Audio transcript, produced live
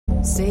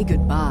Say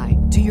goodbye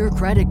to your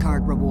credit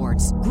card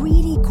rewards.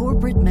 Greedy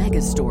corporate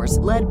mega stores,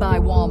 led by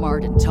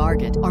Walmart and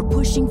Target, are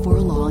pushing for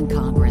a law in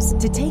Congress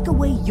to take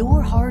away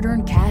your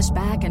hard-earned cash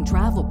back and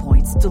travel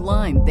points to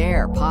line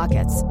their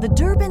pockets. The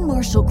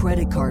Durbin-Marshall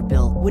credit card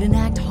bill would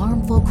enact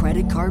harmful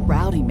credit card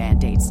routing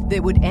mandates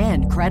that would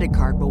end credit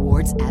card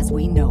rewards as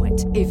we know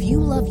it. If you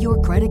love your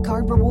credit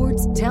card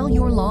rewards, tell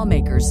your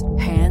lawmakers,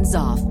 hands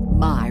off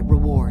my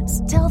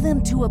rewards. Tell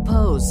them to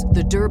oppose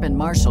the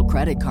Durbin-Marshall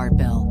credit card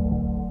bill.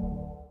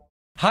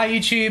 Hi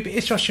YouTube,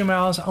 it's Joshua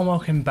Miles and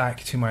welcome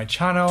back to my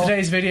channel.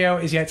 Today's video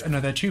is yet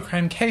another true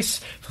crime case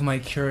for my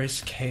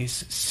Curious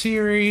Case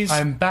series.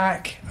 I'm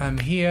back, I'm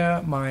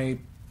here, my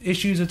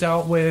issues are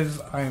dealt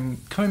with, I'm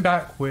coming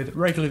back with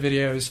regular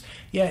videos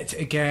yet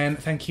again.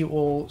 Thank you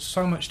all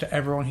so much to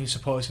everyone who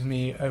supported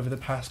me over the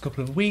past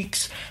couple of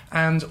weeks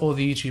and all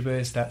the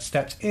YouTubers that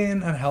stepped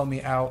in and helped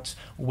me out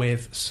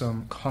with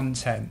some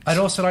content. I'd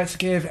also like to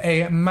give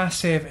a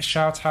massive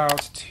shout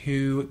out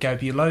to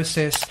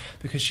Gabulosis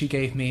because she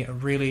gave me a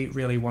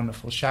really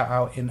wonderful shout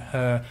out in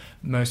her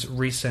most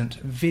recent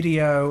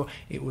video.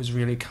 It was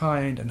really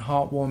kind and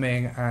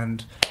heartwarming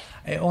and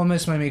it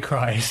almost made me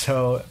cry,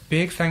 so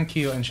big thank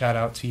you and shout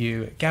out to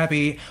you,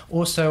 Gabby.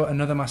 Also,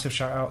 another massive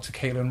shout out to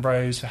Caitlin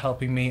Rose for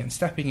helping me and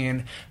stepping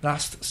in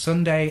last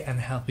Sunday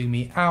and helping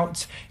me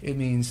out. It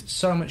means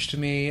so much to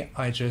me.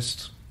 The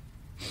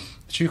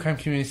true crime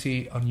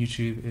community on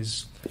YouTube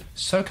is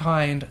so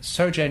kind,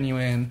 so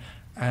genuine,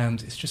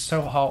 and it's just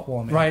so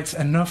heartwarming. Right,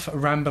 enough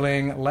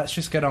rambling, let's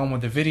just get on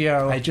with the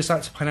video. I'd just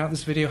like to point out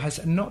this video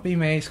has not been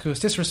made to cause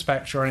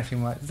disrespect or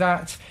anything like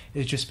that.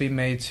 It's just been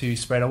made to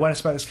spread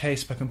awareness about this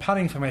case by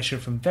compiling information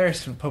from various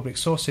different public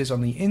sources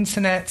on the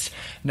internet.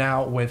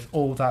 Now, with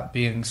all that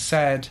being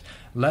said,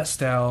 let's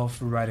delve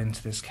right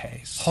into this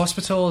case.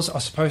 Hospitals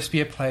are supposed to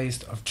be a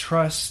place of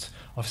trust,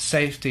 of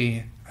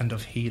safety, and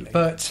of healing.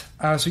 But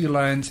as we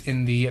learned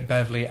in the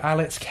Beverly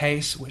Allitt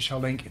case, which I'll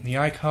link in the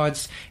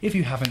iCards if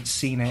you haven't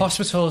seen it,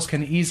 hospitals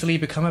can easily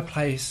become a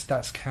place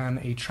that can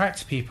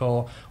attract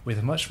people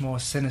with much more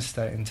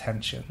sinister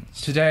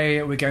intentions.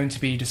 Today we're going to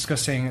be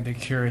discussing the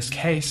curious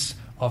case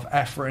of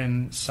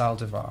Efren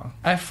Saldivar.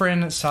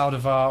 Efren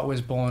Saldivar was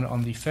born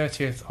on the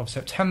 30th of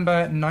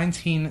September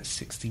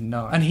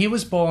 1969, and he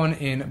was born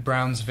in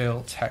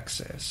Brownsville,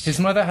 Texas. His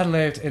mother had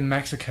lived in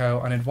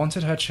Mexico and had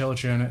wanted her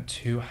children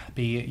to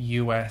be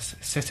US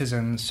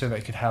citizens so they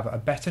could have a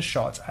better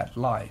shot at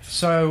life.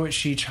 So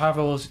she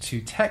traveled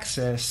to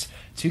Texas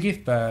to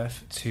give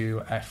birth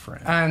to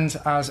Efren. And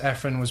as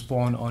Efren was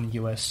born on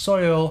US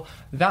soil,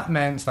 that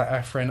meant that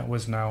Efren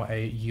was now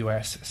a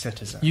US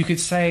citizen. You could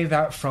say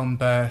that from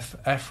birth,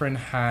 Efren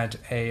had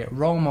a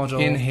role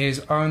model in his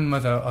own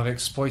mother of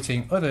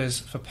exploiting others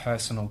for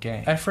personal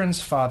gain.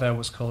 Efren's father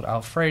was called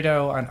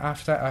Alfredo, and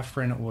after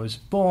Efren was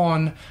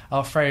born,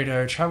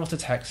 Alfredo traveled to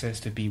Texas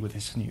to be with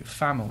his new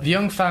family. The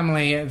young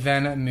family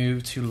then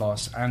moved to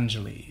Los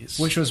Angeles,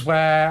 which was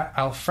where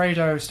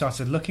Alfredo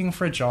started looking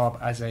for a job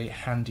as a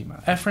handyman.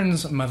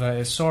 Efren's mother,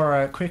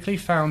 Isora, quickly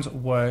found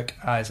work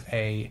as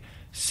a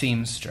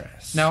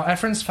seamstress. Now,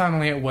 Efren's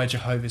family were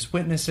Jehovah's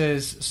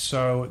Witnesses,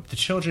 so the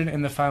children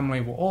in the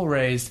family were all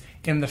raised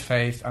in the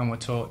faith and were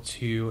taught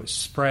to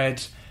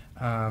spread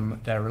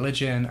their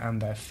religion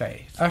and their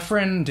faith.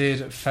 Efren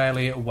did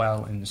fairly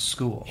well in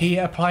school. He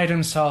applied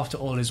himself to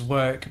all his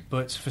work,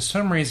 but for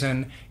some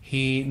reason,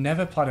 he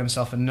never applied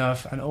himself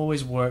enough and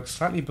always worked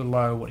slightly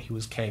below what he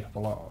was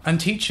capable of. And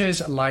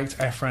teachers liked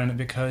Efren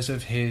because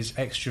of his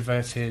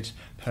extroverted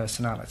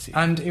personality.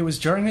 And it was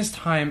during his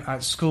time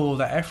at school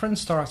that Efren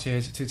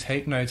started to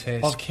take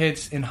notice of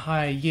kids in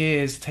higher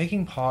years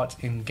taking part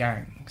in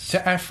gangs. To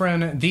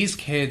Efren, these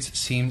kids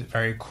seemed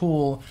very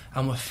cool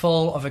and were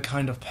full of a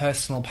kind of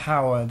personal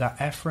power that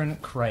Efren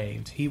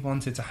craved. He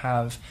wanted to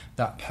have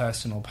that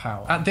personal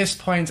power. At this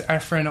point,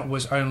 Efren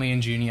was only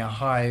in junior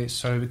high,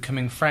 so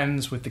becoming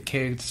friends with the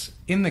kids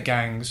in the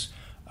gangs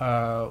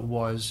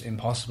was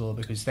impossible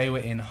because they were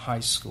in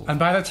high school. And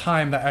by the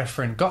time that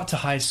Efren got to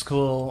high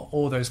school,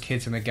 all those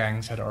kids in the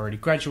gangs had already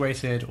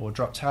graduated or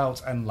dropped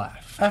out and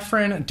left.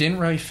 Efren didn't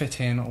really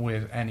fit in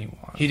with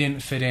anyone. He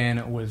didn't fit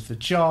in with the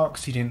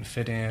jocks, he didn't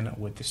fit in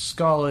with the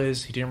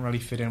scholars, he didn't really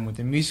fit in with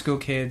the musical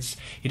kids.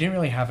 He didn't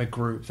really have a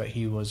group that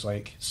he was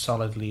like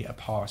solidly a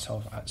part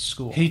of at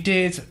school. He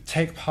did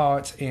take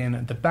part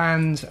in the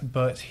band,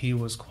 but he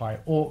was quite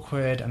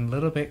awkward and a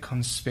little bit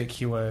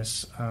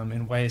conspicuous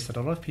in ways that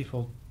a lot of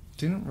people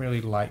didn't really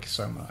like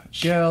so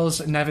much.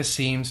 Girls never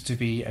seemed to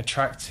be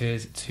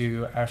attracted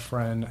to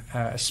Efren,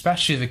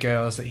 especially the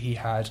girls that he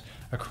had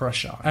a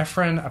crush on.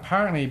 Efren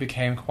apparently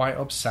became quite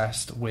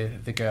obsessed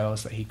with the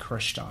girls that he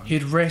crushed on.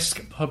 He'd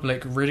risk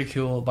public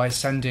ridicule by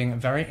sending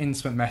very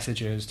intimate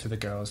messages to the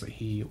girls that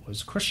he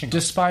was crushing on.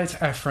 Despite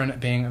Efren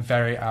being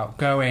very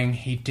outgoing,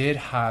 he did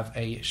have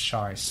a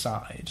shy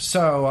side.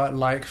 So,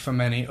 like for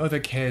many other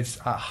kids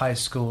at high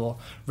school,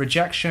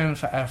 rejection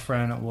for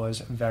Efren was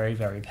very,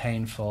 very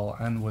painful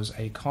and was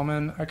a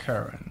common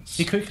occurrence.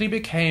 He quickly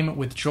became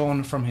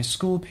withdrawn from his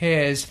school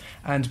peers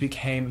and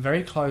became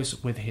very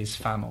close with his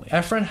family.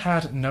 Efren had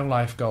had no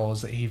life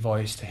goals that he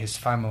voiced to his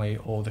family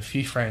or the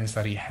few friends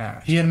that he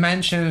had. He had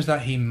mentioned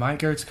that he might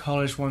go to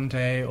college one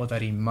day or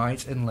that he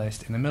might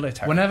enlist in the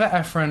military. Whenever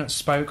Efren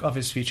spoke of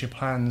his future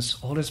plans,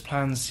 all his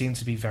plans seemed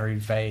to be very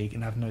vague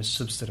and have no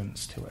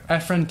substance to it.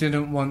 Efren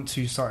didn't want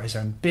to start his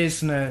own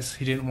business,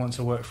 he didn't want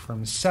to work for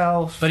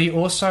himself, but he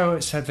also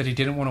said that he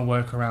didn't want to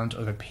work around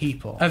other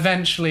people.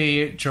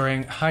 Eventually,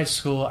 during high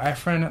school,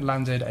 Efren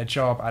landed a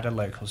job at a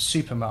local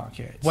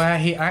supermarket, where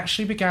he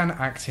actually began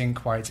acting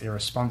quite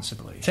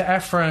irresponsibly. To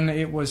Efren,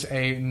 it was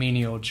a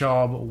menial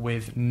job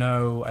with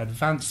no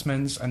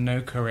advancements and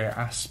no career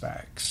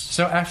aspects.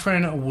 So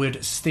Efren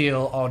would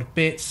steal odd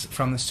bits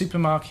from the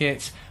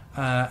supermarket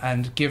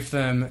and give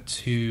them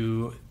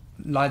to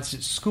lads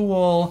at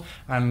school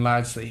and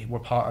lads that were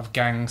part of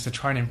gangs to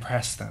try and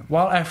impress them.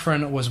 While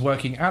Efren was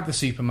working at the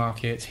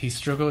supermarket, he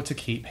struggled to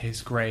keep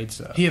his grades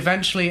up. He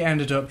eventually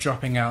ended up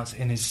dropping out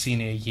in his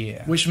senior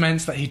year, which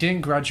meant that he didn't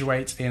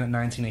graduate in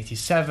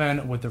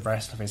 1987 with the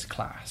rest of his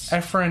class.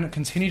 Efren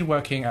continued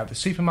working at the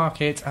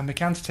supermarket and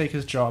began to take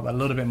his job a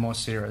little bit more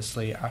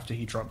seriously after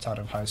he dropped out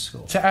of high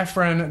school. To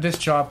Efren, this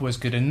job was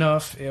good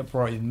enough, it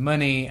brought in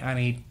money, and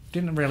he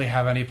didn't really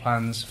have any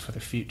plans for the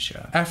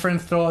future. Efren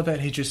thought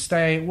that he'd just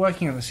stay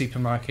working at the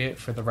supermarket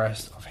for the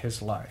rest of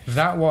his life.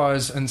 That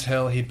was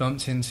until he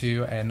bumped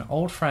into an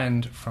old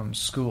friend from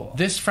school.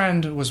 This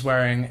friend was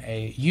wearing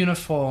a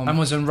uniform and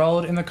was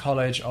enrolled in the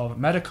College of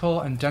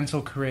Medical and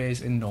Dental Careers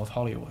in North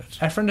Hollywood.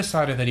 Efren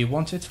decided that he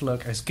wanted to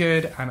look as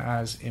good and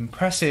as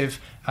impressive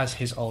as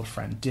his old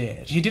friend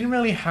did. He didn't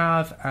really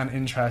have an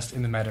interest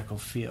in the medical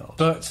field,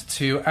 but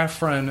to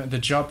Efren, the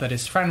job that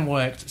his friend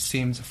worked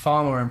seemed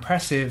far more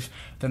impressive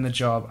than the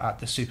job at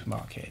the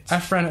supermarket.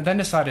 Efren then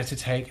decided to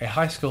take a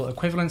high school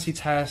equivalency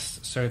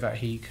test so that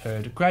he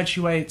could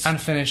graduate and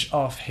finish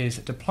off his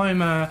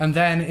diploma, and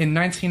then in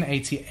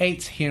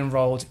 1988 he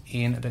enrolled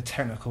in the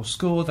technical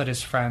school that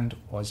his friend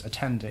was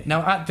attending.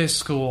 Now at this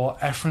school,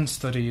 Efren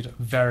studied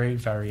very,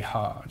 very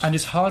hard, and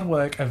his hard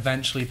work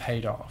eventually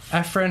paid off.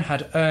 Efren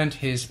had earned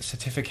his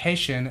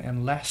certification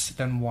in less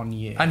than 1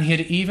 year, and he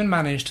had even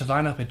managed to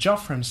line up a job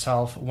for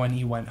himself when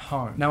he went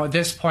home. Now at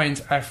this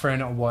point,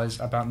 Efren was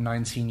about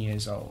 19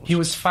 years old. He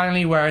was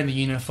finally wearing the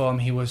uniform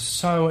he was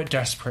so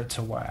desperate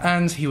to wear,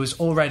 and he was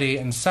all ready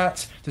and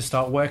set to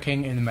start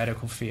working in the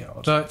medical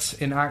field. But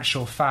in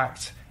actual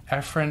fact,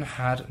 Efren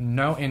had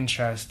no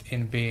interest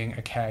in being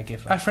a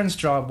caregiver. Efren's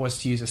job was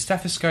to use a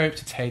stethoscope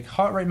to take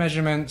heart rate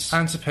measurements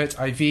and to put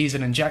IVs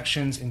and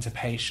injections into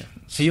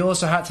patients. He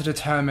also had to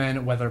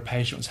determine whether a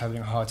patient was having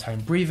a hard time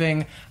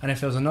breathing and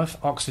if there was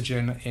enough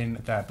oxygen in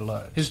their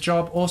blood. His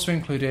job also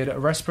included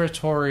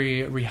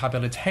respiratory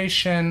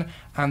rehabilitation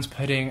and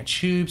putting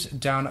tubes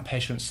down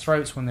patients'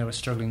 throats when they were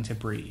struggling to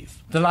breathe.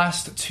 The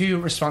last two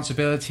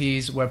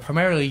responsibilities were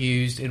primarily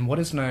used in what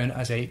is known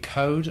as a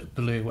code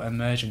blue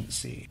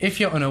emergency. If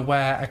you're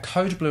unaware, a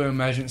code blue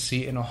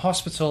emergency in a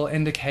hospital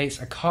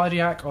indicates a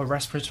cardiac or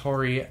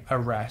respiratory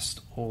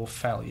arrest or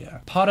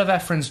failure. Part of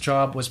Efren's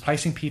job was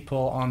placing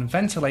people on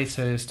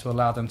ventilators to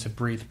allow them to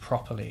breathe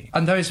properly,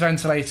 and those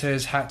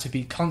ventilators had to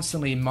be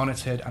constantly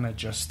monitored and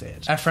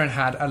adjusted. Efren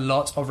had a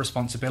lot of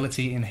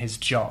responsibility in his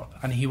job,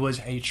 and he was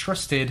a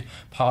trusted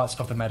part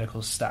of the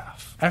medical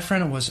staff.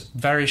 Efren was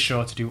very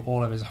sure to do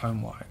all of his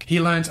homework.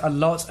 He learned a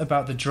lot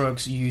about the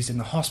drugs used in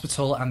the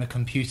hospital and the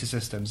computer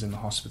systems in the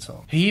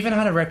hospital. He even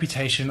had a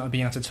reputation of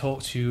being able to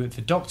talk to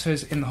the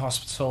doctors in the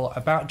hospital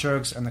about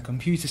drugs and the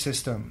computer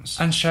systems,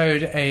 and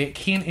showed a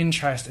keen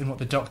interest in what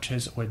the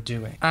doctors were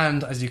doing.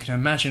 And as you can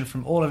imagine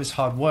from all of his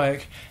hard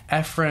work,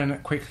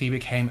 Efren quickly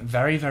became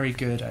very, very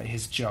good at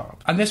his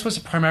job. And this was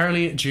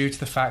primarily due to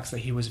the fact that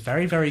he was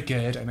very, very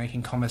good at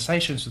making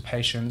conversations with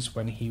patients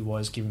when he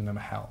was giving them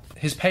help.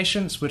 His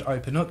patients would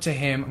open up to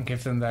him and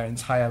give them their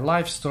entire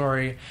life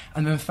story,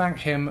 and then thank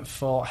him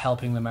for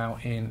helping them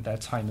out in their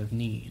time of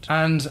need.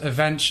 And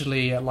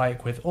eventually,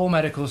 like with all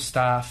medical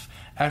staff,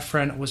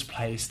 Efren was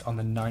placed on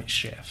the night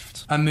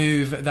shift, a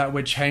move that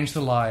would change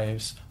the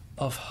lives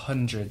of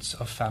hundreds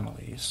of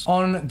families.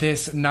 On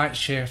this night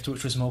shift,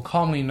 which was more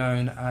commonly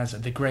known as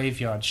the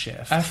graveyard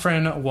shift,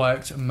 Efren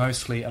worked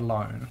mostly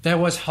alone. There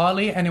was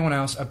hardly anyone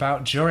else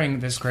about during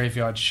this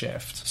graveyard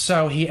shift,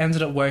 so he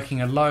ended up working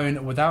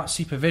alone without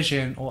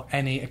supervision or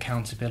any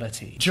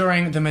accountability.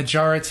 During the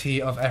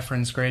majority of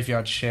Efren's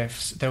graveyard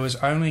shifts, there was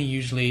only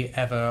usually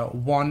ever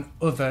one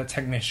other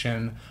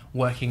technician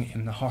working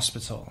in the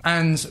hospital.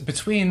 And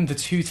between the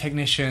two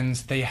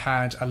technicians, they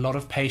had a lot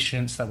of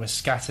patients that were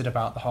scattered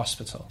about the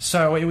hospital.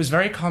 So it was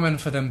very common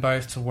for them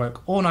both to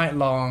work all night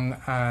long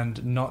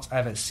and not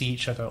ever see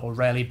each other or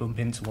rarely bump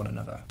into one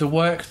another. The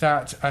work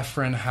that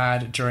Efren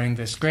had during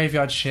this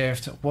graveyard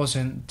shift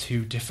wasn't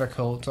too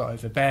difficult or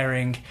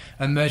overbearing.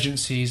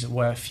 Emergencies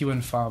were few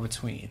and far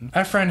between.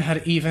 Efren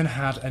had even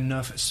had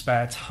enough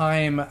spare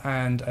time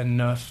and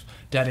enough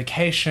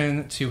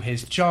dedication to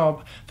his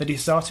job that he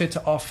started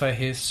to offer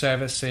his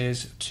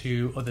services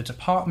to other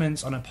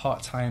departments on a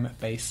part-time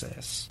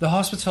basis. The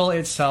hospital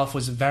itself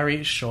was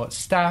very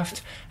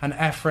short-staffed, and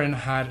Efren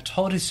had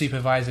told his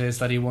supervisors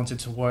that he wanted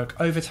to work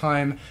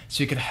overtime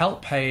so he could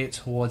help pay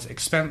towards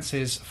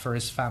expenses for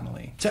his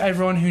family. To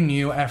everyone who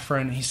knew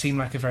Efren, he seemed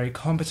like a very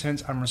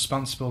competent and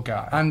responsible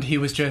guy, and he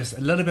was just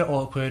a little bit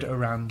awkward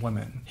around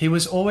women. He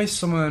was always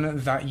someone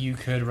that you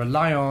could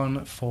rely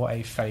on for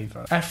a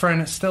favour.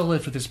 Efren still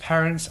lived with his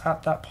parents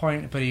at that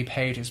point, but he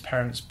paid his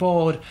parents'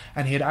 board,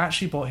 and he had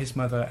actually bought his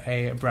mother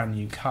a brand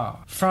new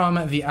car.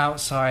 From the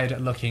outside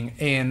looking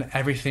in,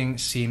 everything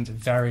seemed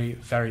very,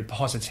 very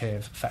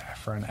positive for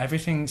Efren.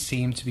 Everything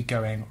seemed to be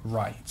going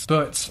right.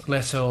 But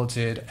little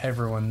did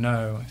everyone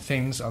know,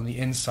 things on the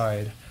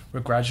inside were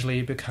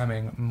gradually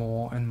becoming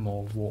more and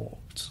more warped.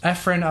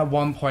 Efren at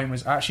one point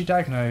was actually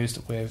diagnosed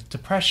with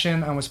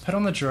depression and was put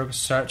on the drug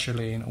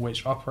sertraline,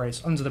 which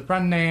operates under the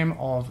brand name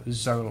of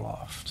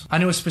Zoloft.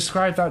 And it was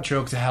prescribed that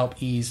drug to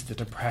help ease the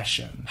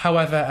depression.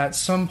 However, at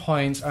some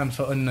point, and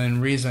for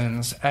unknown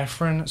reasons,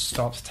 Efren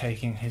stopped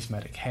taking his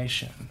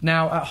medication.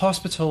 Now, at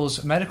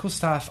hospitals, medical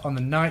staff on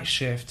the night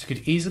shift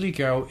could easily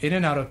go in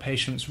and out of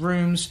patients'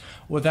 rooms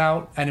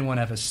without anyone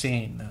ever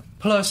seeing them.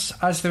 Plus,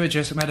 as they were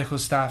just medical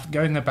staff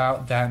going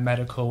about their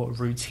medical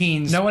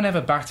routines, no one ever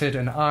batted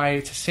an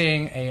eye to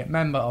seeing a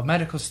member of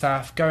medical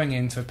staff going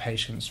into a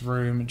patient's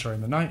room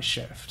during the night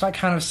shift. That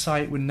kind of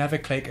sight would never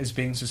click as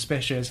being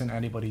suspicious in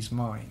anybody's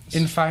minds.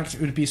 In fact, it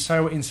would be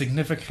so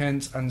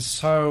insignificant and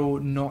so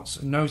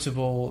not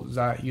notable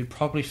that you'd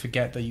probably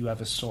forget that you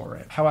ever saw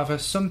it. However,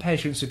 some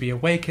patients would be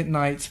awake at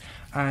night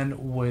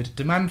and would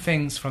demand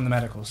things from the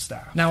medical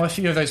staff. Now, a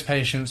few of those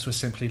patients were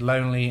simply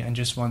lonely and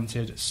just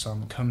wanted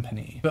some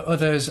company, but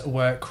others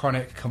were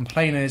chronic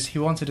complainers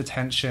who wanted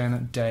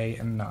attention day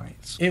and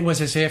night. It was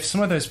as if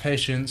some of those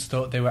patients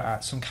thought they were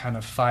at some kind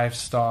of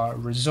 5-star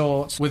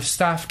resort with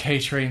staff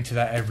catering to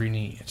their every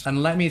need.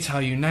 And let me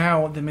tell you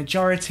now, the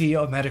majority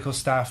of medical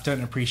staff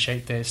don't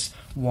appreciate this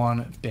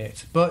one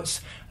bit, but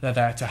they're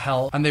there to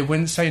help, and they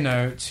wouldn't say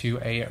no to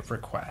a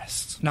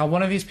request. Now,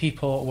 one of these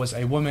people was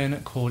a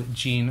woman called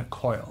Jean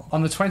Coyle.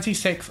 On the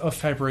 26th of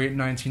February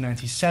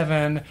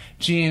 1997,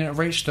 Jean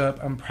reached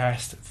up and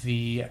pressed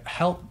the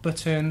help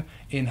button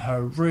in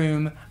her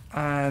room,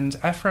 and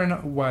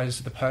Efren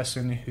was the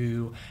person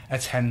who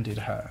attended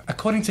her.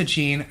 According to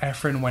Jean,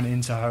 Efren went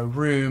into her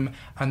room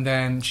and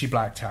then she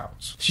blacked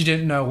out. She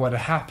didn't know what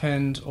had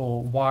happened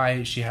or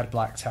why she had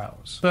blacked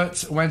out.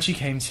 But when she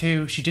came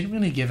to, she didn't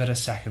really give it a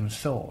second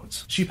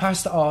thought. She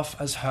passed it off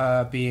as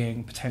her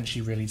being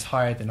potentially really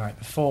tired the night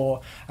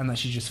before and that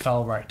she just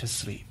fell right to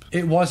sleep.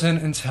 It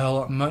wasn't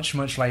until much,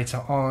 much later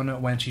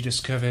on, when she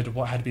discovered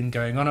what had been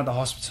going on at the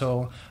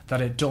hospital,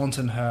 that it dawned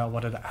on her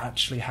what had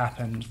actually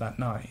happened that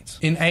night.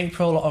 In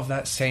April of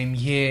that same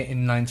year,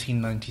 in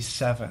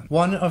 1997,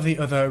 one of the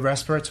other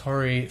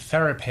respiratory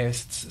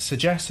therapists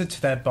suggested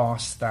to their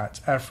boss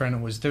that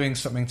Efren was doing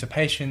something to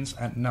patients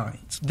at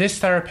night. This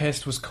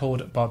therapist was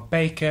called Bob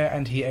Baker,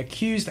 and he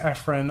accused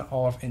Efren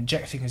of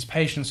injecting his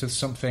patients with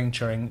something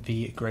during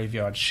the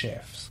graveyard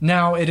shifts.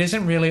 Now, it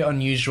isn't really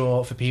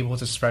unusual for people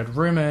to spread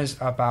rumors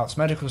about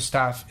medical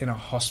staff in a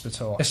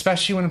hospital,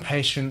 especially when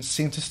patients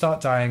seem to start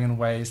dying in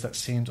ways that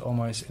seemed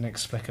almost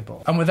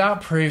inexplicable. And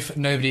without proof,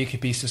 nobody could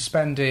be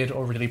suspended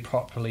or really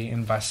properly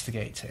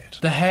investigated.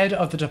 The head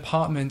of the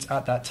department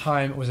at that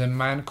time was a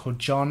man called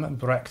John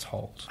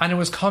Brechthold, and it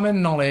was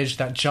common knowledge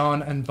that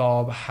John and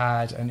Bob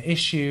had an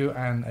issue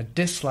and a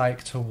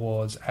dislike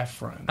towards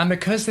Efren. And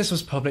because this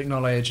was public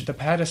knowledge, the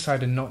pair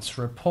decided not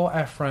to report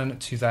Efren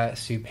to their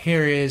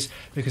superiors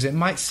because it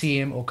might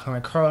seem or come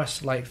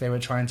across like they were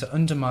trying to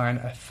undermine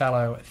a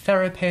fellow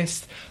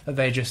therapist that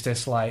they just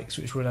disliked,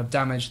 which would have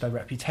damaged their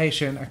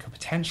reputation and could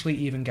potentially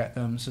even get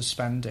them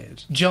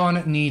suspended.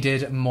 John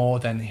needed more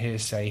than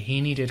hearsay. He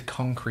needed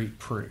concrete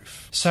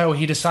proof. So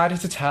he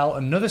decided to tell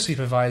another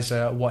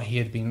supervisor what he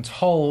had been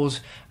told,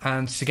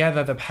 and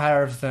together the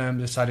pair of them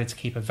decided to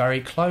keep a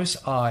very close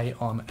eye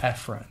on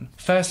Efren.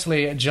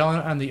 Firstly, John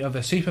and the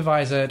other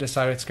supervisor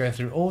decided to go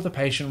through all the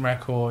patient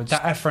records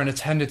that Efren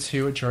attended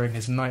to during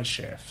his night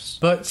shifts.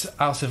 But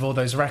out of all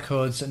those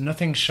records,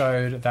 nothing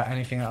showed that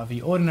anything out of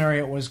the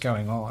ordinary was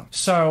going on.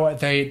 So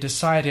they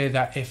decided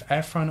that if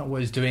Efren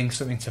was doing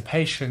something to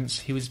patients,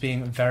 he was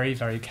being very,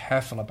 very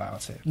careful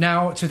about it.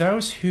 Now, to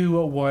those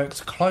who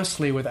worked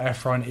closely with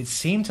Efren, it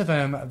seemed to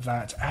them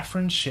that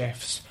Efren's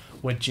shifts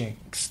were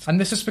jinxed. And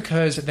this is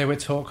because they would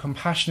talk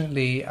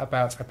compassionately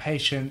about a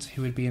patient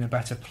who would be in a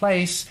better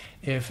place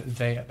if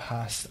they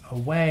passed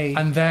away.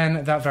 And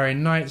then that very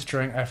night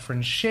during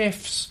Efren's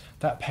shifts,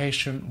 that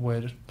patient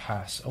would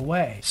pass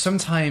away.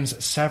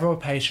 Sometimes several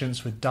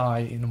patients would die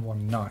in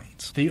one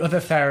night. The other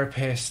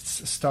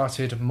therapists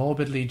started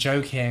morbidly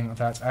joking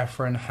that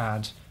Efren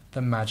had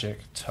the magic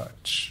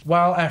touch.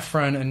 While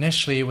Efren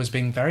initially was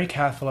being very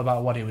careful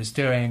about what he was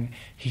doing,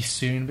 he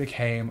soon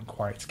became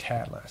quite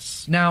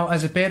careless. Now,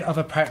 as a bit of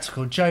a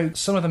practical joke,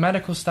 some of the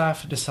medical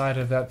staff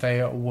decided that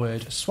they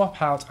would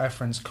swap out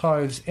Efren's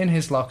clothes in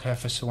his locker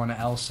for someone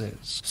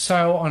else's.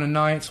 So, on a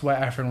night where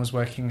Efren was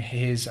working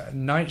his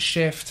night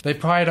shift, they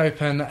pried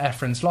open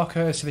Efren's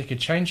locker so they could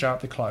change out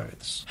the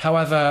clothes.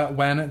 However,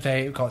 when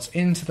they got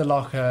into the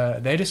locker,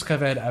 they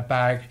discovered a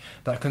bag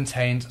that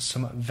contained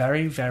some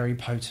very, very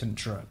potent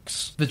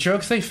drugs. The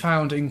drugs they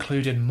found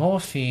included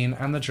morphine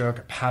and the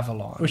drug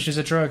Pavilon, which is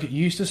a drug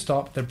used to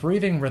stop the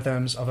breathing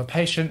rhythms of a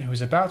patient who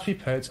is about to be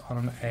put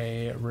on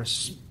a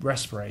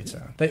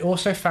respirator. They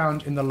also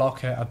found in the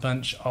locker a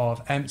bunch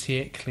of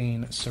empty,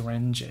 clean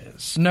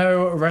syringes.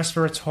 No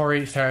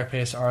respiratory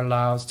therapists are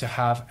allowed to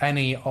have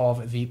any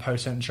of the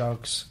potent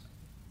drugs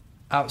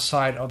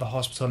outside of the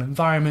hospital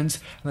environment,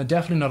 and they're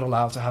definitely not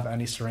allowed to have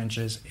any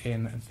syringes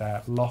in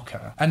their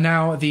locker. And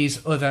now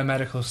these other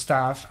medical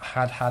staff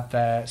had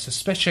their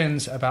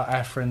suspicions about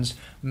Efren's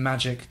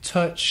magic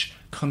touch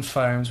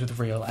confirmed with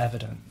real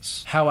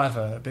evidence.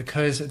 However,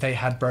 because they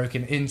had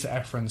broken into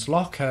Efren's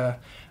locker,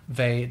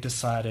 they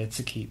decided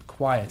to keep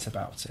quiet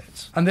about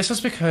it. And this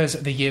was because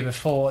the year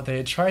before they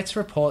had tried to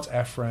report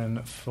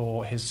Efren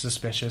for his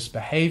suspicious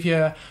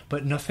behaviour,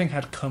 but nothing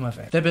had come of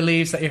it. They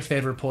believed that if they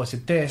had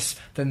reported this,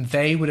 then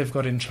they would have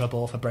got in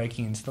trouble for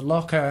breaking into the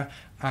locker,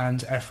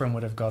 and Efren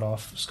would have got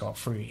off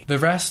scot-free. The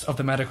rest of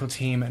the medical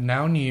team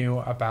now knew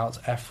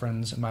about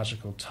Efren's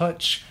magical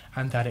touch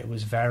and that it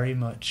was very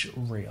much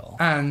real.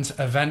 And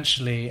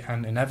eventually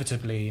and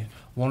inevitably,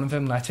 one of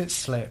them let it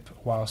slip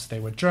whilst they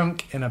were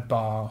drunk in a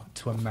bar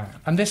to a man.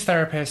 And this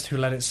therapist who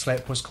let it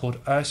slip was called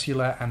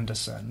Ursula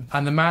Anderson.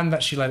 And the man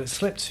that she let it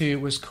slip to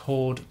was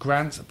called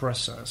Grant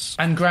Brussus.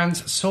 And Grant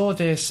saw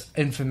this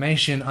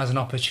information as an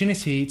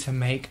opportunity to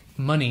make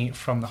money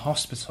from the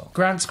hospital.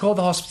 Grant called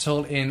the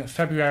hospital in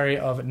February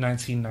of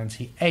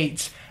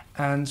 1998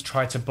 and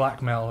tried to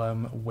blackmail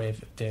them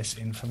with this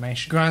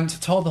information.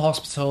 Grant told the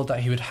hospital that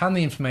he would hand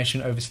the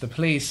information over to the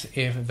police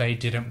if they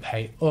didn't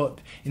pay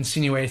up,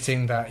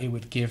 insinuating that it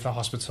would give the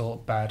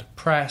hospital bad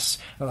press,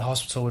 that the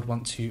hospital would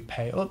want to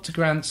pay up to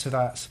Grant so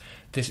that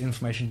this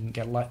information didn't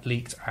get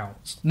leaked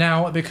out.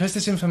 Now, because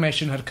this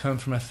information had come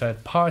from a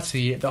third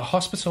party, the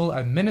hospital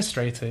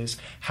administrators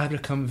had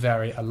become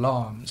very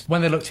alarmed.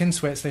 When they looked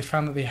into it, they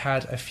found that they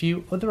had a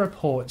few other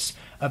reports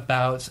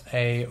about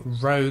a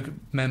rogue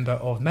member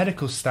of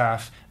medical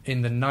staff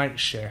in the night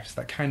shift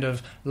that kind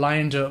of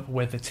lined up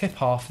with the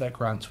tip-off that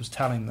Grant was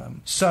telling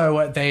them.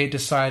 So they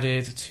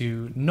decided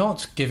to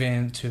not give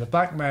in to the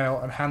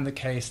blackmail and hand the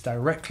case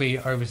directly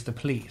over to the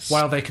police,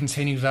 while they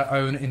continued their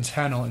own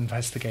internal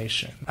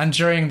investigation. And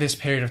during this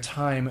period of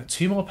time,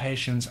 2 more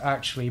patients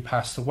actually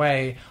passed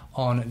away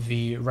on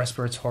the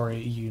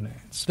respiratory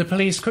unit. The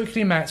police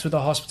quickly met with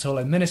the hospital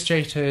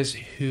administrators,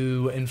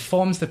 who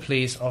informed the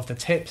police of the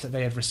tip that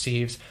they had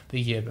received the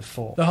year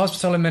before. The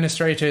hospital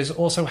administrators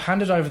also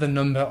handed over the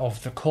number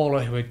of the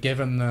caller who had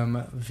given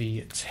them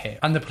the tip,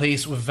 and the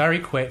police were very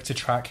quick to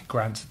track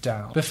Grant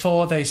down.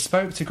 Before they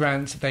spoke to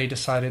Grant, they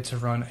decided to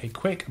run a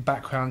quick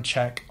background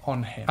check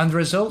on him, and the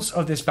results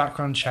of this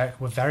background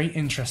check were very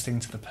interesting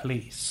to the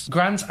police.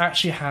 Grant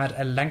actually had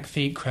a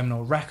lengthy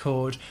criminal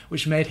record,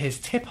 which made his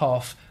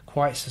tip-off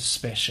quite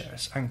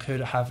suspicious and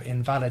could have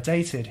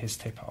invalidated his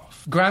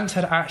tip-off. Grant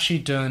had actually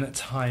done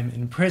time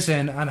in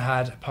prison and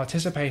had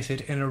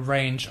participated in a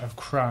range of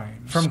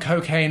crimes, from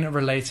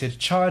cocaine-related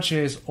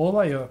charges all the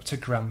way up to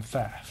grand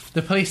theft.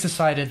 The police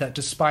decided that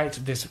despite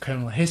this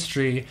criminal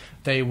history,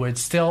 they would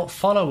still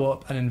follow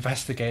up and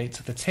investigate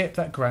the tip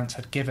that Grant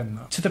had given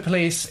them. To the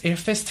police,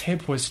 if this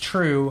tip was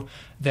true,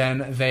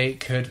 then they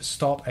could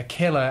stop a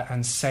killer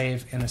and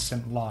save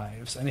innocent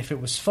lives. And if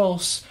it was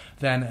false,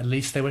 then at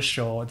least they were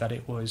sure that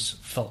it was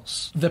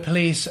false. The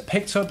police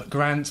picked up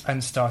Grant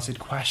and started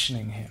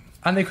questioning him.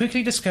 And they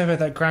quickly discovered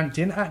that Grant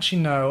didn't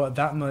actually know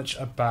that much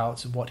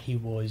about what he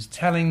was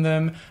telling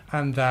them,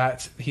 and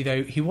that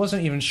he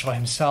wasn't even sure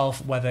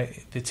himself whether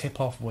the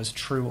tip-off was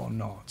true or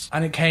not.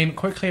 And it came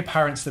quickly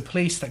apparent to the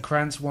police that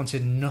Grant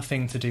wanted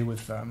nothing to do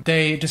with them.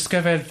 They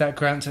discovered that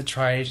Grant had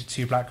tried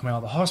to blackmail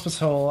the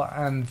hospital,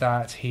 and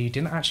that he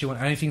didn't actually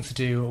want anything to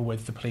do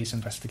with the police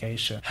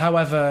investigation.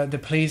 However, the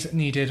police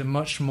needed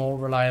much more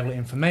reliable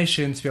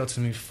information to be able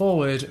to move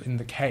forward in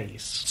the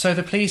case. So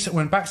the police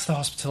went back to the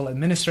hospital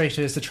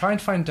administrators to try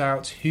and find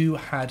out who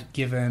had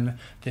given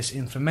this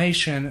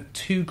information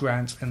to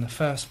Grant in the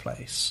first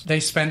place. They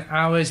spent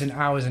hours and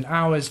hours and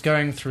hours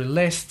going through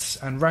lists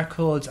and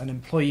records and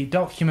employee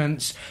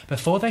documents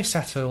before they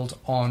settled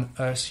on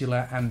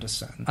Ursula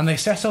Anderson. And they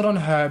settled on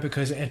her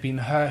because it had been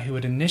her who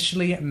had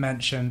initially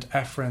mentioned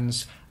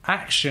Efren's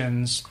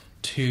actions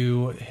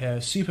to her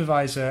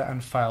supervisor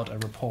and filed a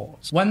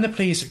report. When the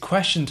police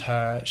questioned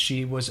her,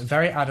 she was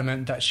very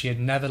adamant that she had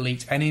never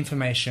leaked any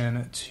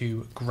information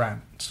to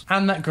Grant,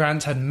 and that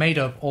Grant had made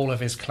up all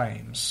of his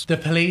claims. The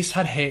police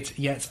had hit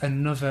yet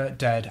another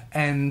dead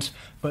end.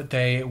 but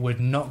they would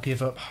not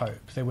give up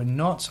hope. They would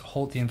not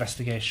halt the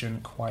investigation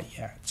quite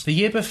yet. The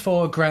year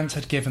before Grant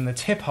had given the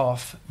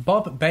tip-off,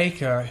 Bob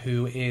Baker,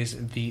 who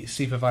is the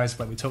supervisor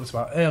that we talked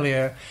about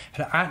earlier,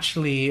 had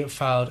actually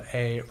filed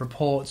a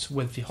report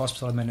with the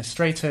hospital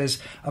administrators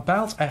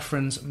about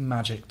Efren's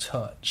magic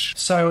touch.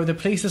 So the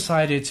police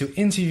decided to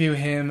interview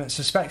him,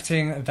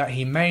 suspecting that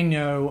he may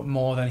know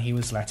more than he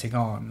was letting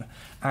on.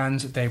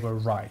 And they were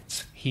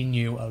right. He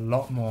knew a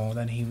lot more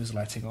than he was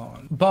letting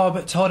on.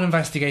 Bob told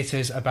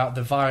investigators about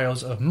the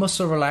vials of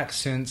muscle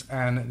relaxant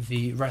and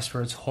the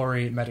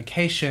respiratory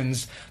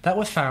medications that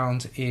were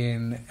found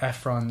in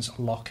Efren's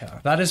locker.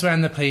 That is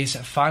when the police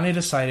finally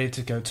decided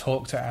to go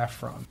talk to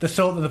Efren. The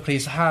thought that the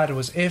police had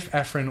was if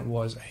Efren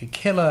was a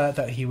killer,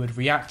 that he would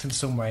react in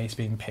some way to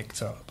being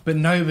picked up. But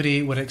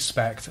nobody would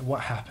expect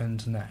what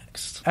happened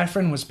next.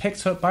 Efren was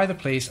picked up by the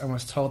police and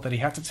was told that he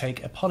had to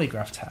take a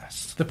polygraph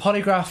test. The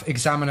polygraph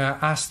examiner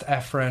asked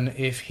Efren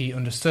if he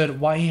understood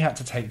why he had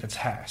to take the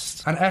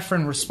test, and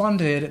Efren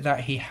responded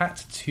that he had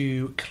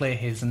to clear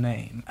his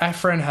name.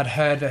 Efren had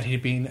heard that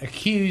he'd been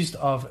accused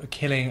of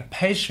killing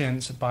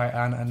patients by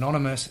an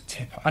anonymous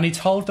tipper, and he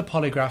told the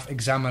polygraph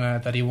examiner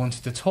that he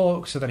wanted to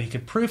talk so that he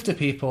could prove to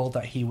people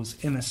that he was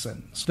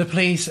innocent. The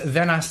police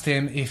then asked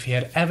him if he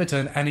had ever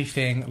done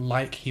anything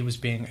like he was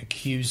being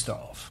accused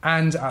of,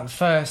 and at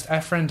first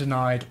Efren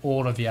denied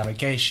all of the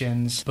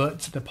allegations,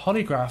 but the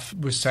polygraph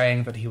was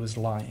saying that he was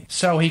lying.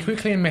 So he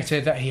quickly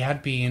admitted that he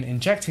had been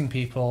injecting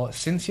people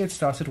since he had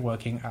started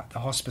working at the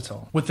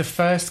hospital, with the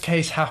first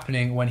case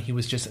happening when he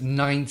was just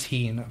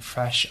 19,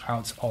 fresh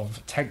out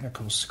of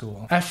technical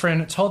school.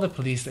 Efren told the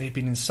police that he'd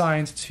been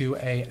assigned to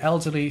an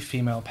elderly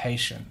female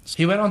patient.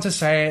 He went on to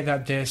say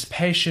that this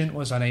patient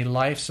was on a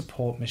life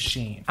support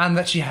machine and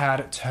that she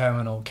had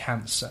terminal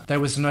cancer.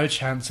 There was no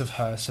chance of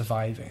her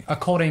surviving.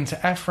 According to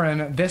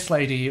Efren, this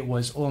lady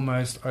was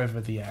almost over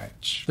the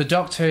edge. The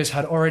doctors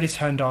had already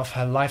turned off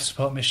her life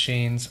support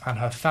machines and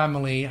her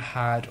family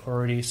had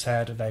already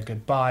said their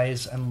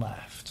goodbyes and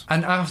left.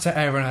 And after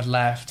everyone had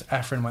left,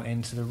 Efren went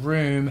into the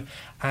room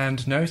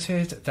and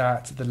noted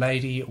that the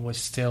lady was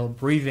still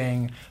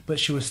breathing, but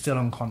she was still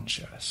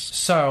unconscious.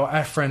 So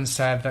Efren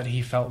said that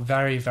he felt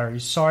very, very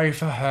sorry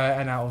for her,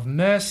 and out of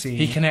mercy,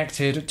 he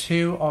connected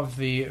two of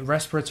the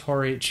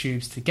respiratory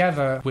tubes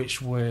together,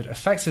 which would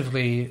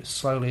effectively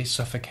slowly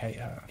suffocate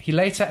her. He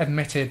later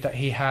admitted that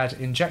he had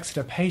injected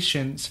a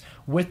patient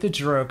with the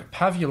drug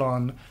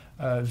Pavulon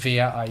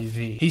via IV.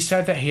 He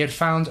said that he had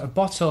found a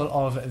bottle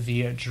of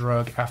the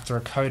drug after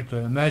a code blue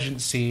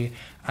emergency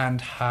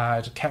and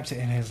had kept it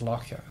in his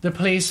locker. The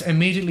police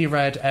immediately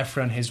read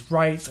Efren his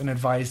rights and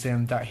advised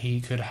him that he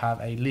could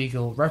have a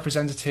legal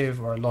representative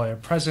or a lawyer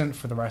present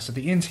for the rest of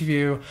the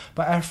interview,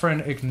 but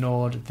Efren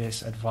ignored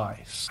this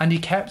advice. And he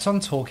kept on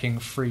talking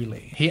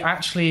freely. He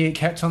actually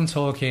kept on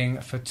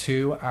talking for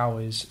 2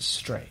 hours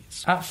straight.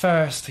 At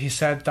first, he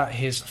said that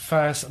his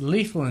first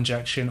lethal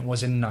injection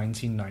was in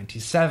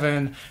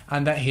 1997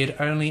 and that he had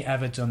only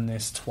ever done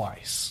this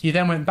twice. He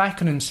then went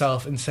back on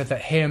himself and said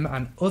that him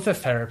and other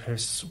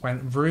therapists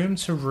went room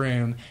to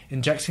room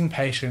injecting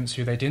patients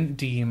who they didn't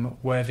deem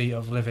worthy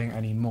of living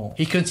anymore.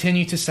 He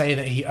continued to say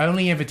that he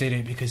only ever did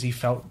it because he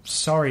felt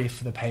sorry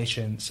for the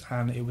patients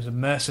and it was a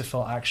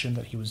merciful action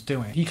that he was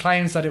doing. He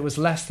claims that it was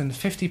less than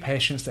 50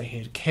 patients that he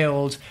had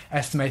killed,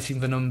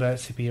 estimating the number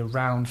to be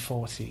around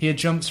 40. He had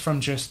jumped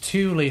from just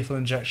 2 lethal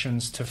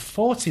injections to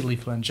 40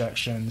 lethal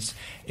injections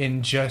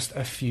in just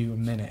a few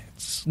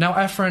minutes. Now,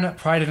 Efren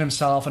prided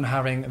himself on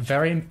having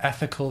very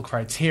ethical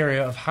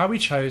criteria of how he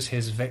chose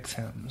his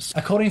victims.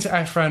 According to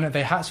Efren,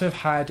 they had to have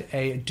had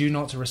a do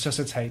not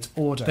resuscitate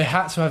order. They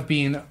had to have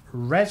been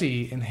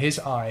ready in his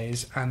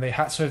eyes and they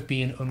had to have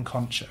been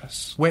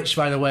unconscious, which,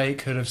 by the way,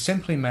 could have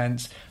simply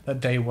meant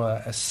that they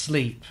were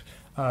asleep.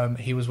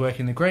 He was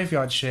working the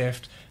graveyard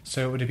shift,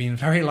 so it would have been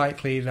very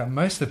likely that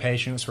most of the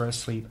patients were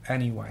asleep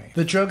anyway.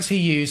 The drugs he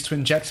used to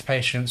inject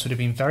patients would have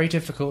been very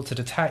difficult to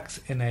detect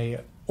in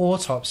a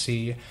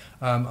autopsy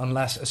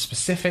unless a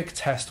specific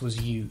test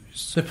was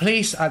used. The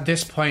police at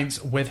this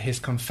point, with his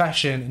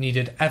confession,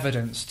 needed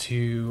evidence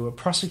to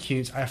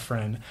prosecute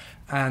Efren,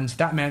 and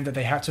that meant that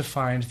they had to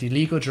find the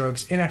illegal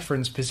drugs in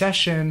Efren's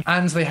possession,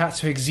 and they had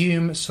to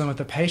exhume some of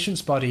the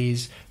patients'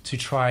 bodies to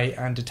try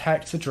and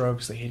detect the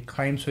drugs that he had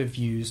claimed to have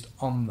used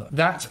on them.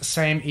 That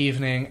same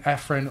evening,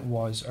 Efren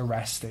was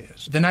arrested.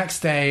 The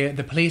next day,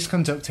 the police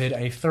conducted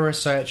a thorough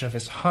search of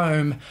his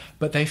home,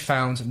 but they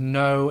found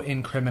no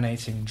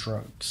incriminating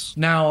drugs.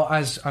 Now,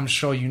 as I'm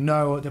sure you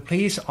know, the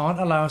police aren't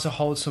allowed to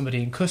hold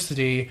somebody in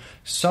custody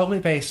solely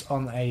based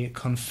on a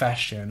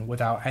confession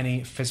without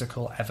any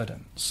physical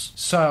evidence.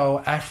 So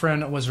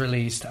Efren was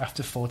released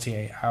after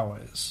 48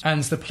 hours,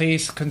 and the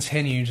police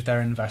continued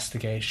their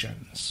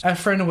investigations.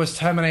 Efren was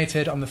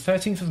terminated on the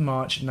 13th of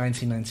March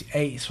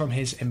 1998 from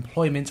his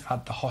employment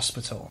at the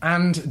hospital,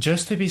 and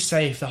just to be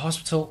safe, the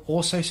hospital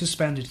also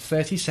suspended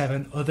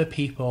 37 other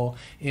people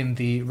in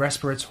the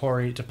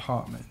respiratory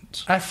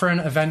department.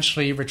 Efren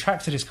eventually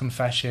retracted his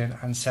confession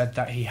and said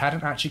that he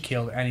hadn't actually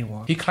killed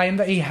anyone. He claimed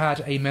that he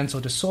had a mental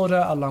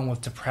disorder along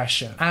with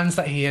depression, and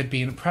that he had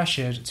been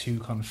pressured to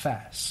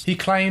confess. He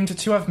claimed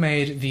to have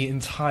made the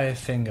entire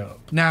thing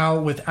up. Now,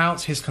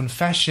 without his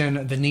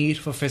confession, the need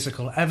for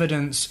physical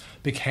evidence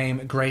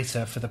became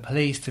greater for the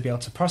police to be able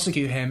to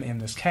prosecute him in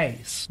this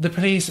case. The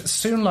police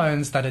soon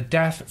learned that a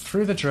death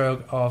through the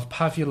drug of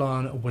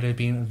Pavulon would have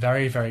been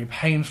very, very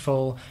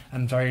painful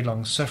and very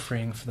long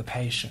suffering for the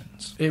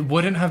patient. It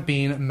wouldn't have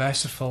been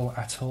merciful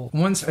at all.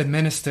 Once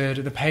administered,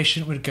 the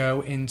patient would go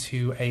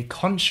into a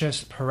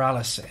conscious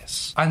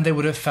paralysis, and they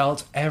would have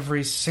felt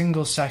every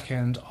single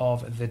second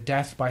of the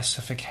death by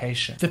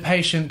suffocation. The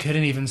patient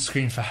couldn't even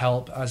scream for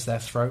help as their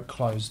throat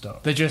closed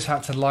up. They just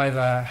had to lie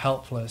there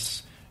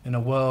helpless in a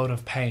world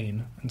of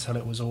pain until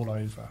it was all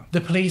over.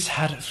 The police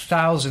had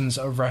thousands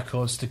of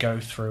records to go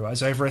through,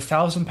 as over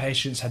 1,000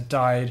 patients had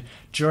died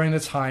during the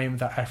time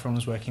that Efren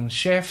was working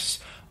shifts,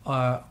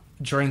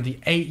 during the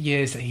 8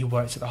 years that he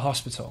worked at the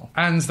hospital.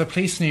 And the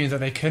police knew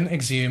that they couldn't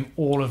exhume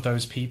all of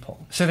those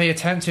people. So they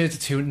attempted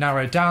to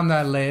narrow down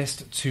their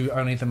list to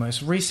only the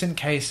most recent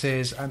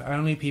cases and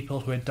only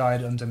people who had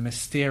died under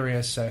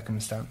mysterious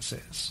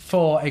circumstances.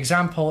 For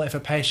example, if a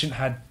patient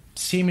had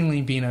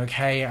seemingly been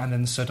okay and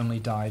then suddenly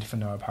died for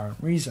no apparent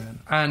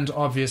reason. And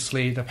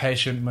obviously the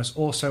patient must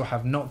also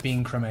have not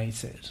been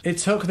cremated. It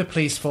took the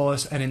police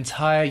force an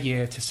entire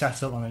year to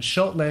settle on a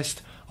short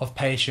list of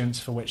patients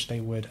for which they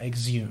would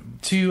exhume.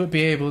 To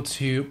be able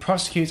to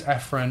prosecute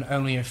Efren,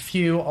 only a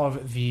few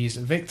of these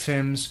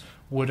victims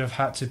would have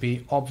had to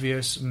be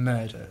obvious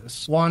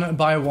murders. One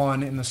by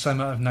one, in the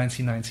summer of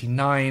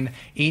 1999,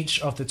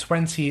 each of the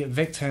 20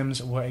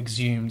 victims were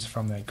exhumed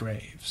from their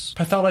graves.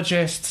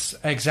 Pathologists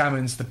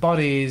examined the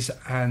bodies,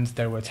 and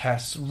there were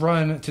tests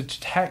run to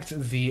detect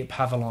the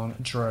Pavulon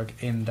drug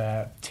in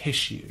their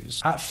tissues.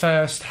 At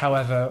first,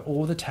 however,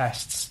 all the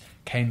tests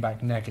came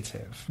back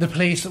negative. The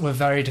police were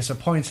very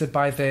disappointed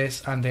by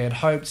this, and they had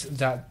hoped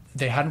that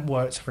they hadn't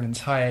worked for an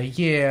entire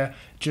year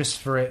just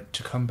for it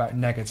to come back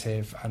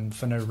negative and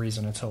for no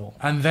reason at all.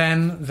 And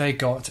then they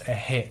got a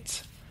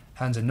hit,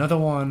 and another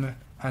one,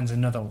 and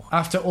another one.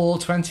 After all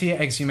 20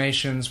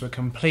 exhumations were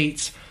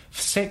complete,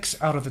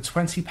 6 out of the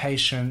 20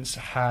 patients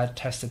had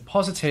tested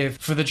positive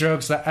for the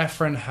drugs that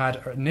Efren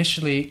had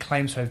initially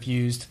claimed to have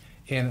used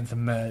in the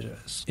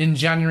murders. In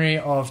January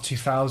of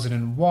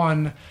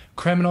 2001,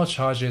 criminal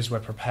charges were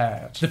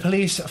prepared. The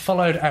police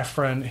followed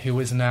Efren, who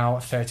was now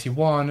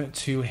 31,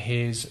 to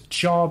his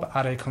job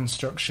at a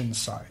construction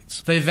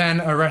site. They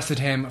then arrested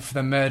him for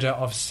the murder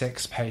of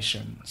 6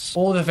 patients.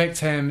 All the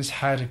victims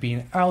had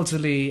been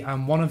elderly,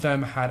 and one of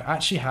them had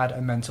actually had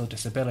a mental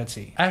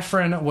disability.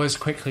 Efren was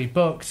quickly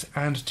booked,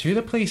 and to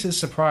the police's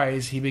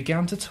surprise, he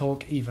began to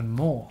talk even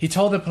more. He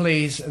told the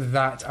police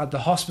that at the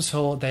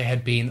hospital they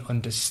had been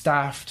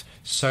understaffed,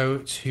 so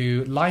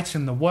to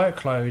lighten the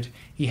workload,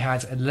 he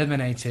had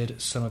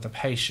eliminated some of the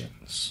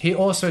patients. He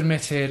also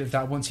admitted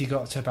that once he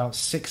got to about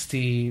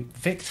 60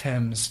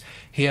 victims,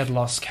 he had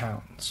lost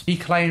count. He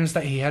claims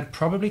that he had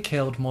probably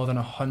killed more than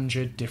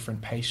 100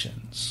 different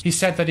patients. He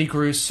said that he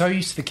grew so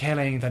used to the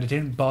killing that it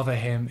didn't bother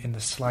him in the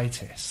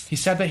slightest. He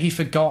said that he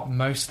forgot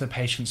most of the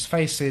patients'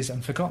 faces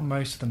and forgot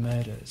most of the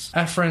murders.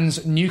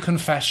 Efren's new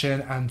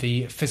confession and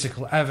the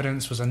physical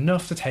evidence was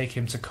enough to take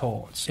him to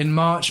court. In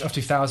March of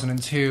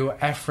 2002,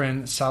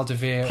 Efren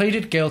Saldivar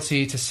pleaded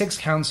guilty to 6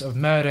 counts of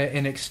murder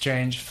in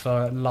exchange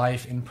for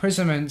life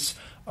imprisonment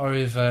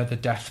over the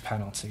death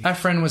penalty.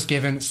 Efren was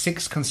given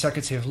 6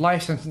 consecutive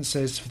life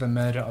sentences for the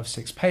murder of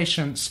 6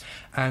 patients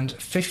and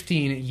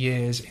 15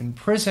 years in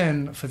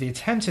prison for the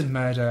attempted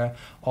murder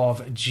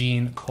of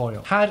Jean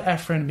Coyle. Had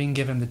Efren been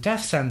given the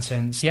death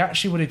sentence, he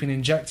actually would have been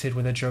injected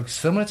with a drug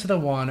similar to the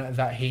one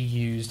that he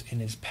used in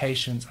his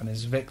patients and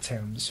his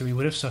victims, so he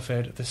would have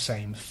suffered the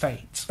same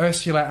fate.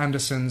 Ursula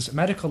Anderson's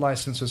medical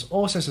license was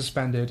also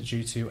suspended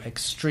due to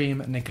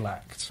extreme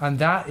neglect. And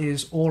that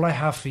is all I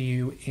have for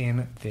you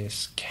in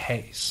this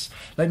case.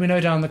 Let me know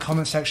down in the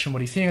comment section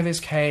what you think of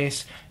this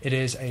case. It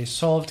is a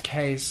solved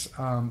case.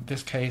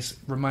 This case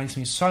reminds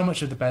me so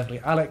much of the Beverly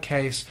Alec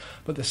case,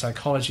 but the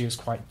psychology is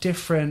quite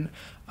different.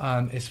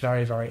 It's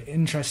very, very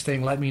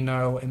interesting. Let me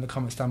know in the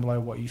comments down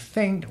below what you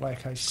think.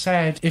 Like I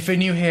said, if you're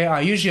new here,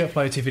 I usually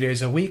upload 2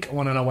 videos a week,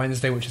 one on a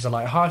Wednesday, which is a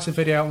light-hearted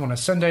video, one on a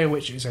Sunday,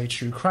 which is a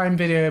true crime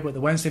video, but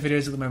the Wednesday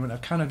videos at the moment are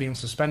kind of being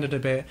suspended a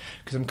bit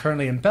because I'm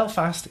currently in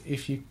Belfast,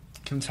 if you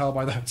can tell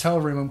by the hotel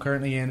room I'm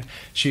currently in,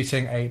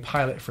 shooting a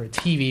pilot for a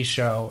TV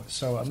show,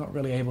 so I'm not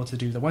really able to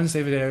do the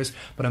Wednesday videos,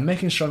 but I'm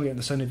making sure I'm getting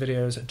the Sunday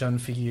videos done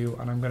for you,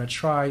 and I'm going to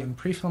try and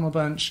pre-film a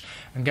bunch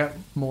and get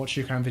more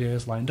true crime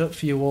videos lined up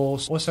for you all.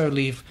 Also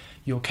leave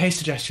your case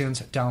suggestions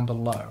down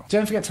below.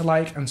 Don't forget to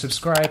like and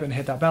subscribe and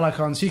hit that bell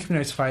icon so you can be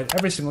notified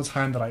every single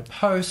time that I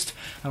post.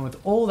 And with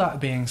all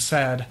that being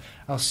said,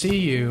 I'll see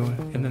you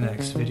in the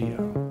next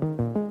video.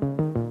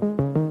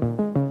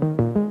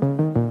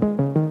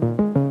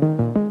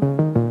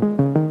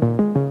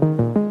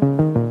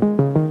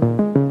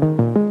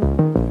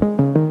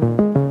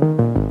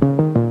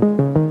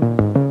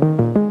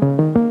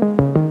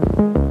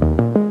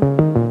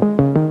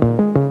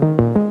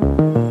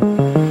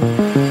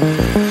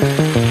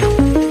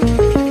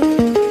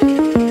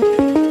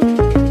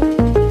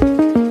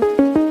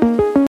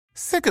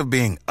 Sick of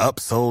being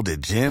upsold at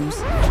gyms?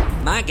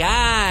 My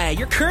guy,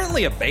 you're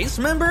currently a base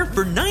member?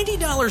 For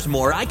 $90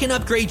 more, I can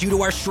upgrade you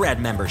to our Shred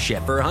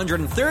membership. For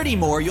 $130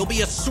 more, you'll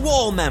be a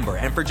Swole member.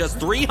 And for just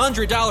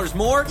 $300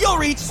 more, you'll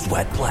reach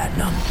Sweat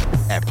Platinum.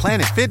 At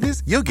Planet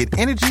Fitness, you'll get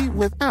energy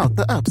without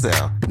the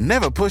upsell.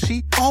 Never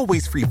pushy,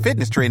 always free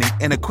fitness training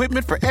and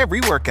equipment for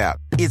every workout.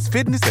 It's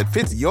fitness that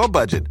fits your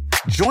budget.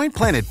 Join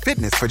Planet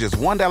Fitness for just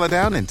 $1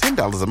 down and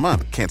 $10 a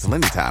month. Cancel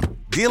anytime.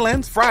 Deal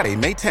ends Friday,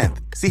 May 10th.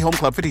 See Home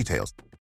Club for details.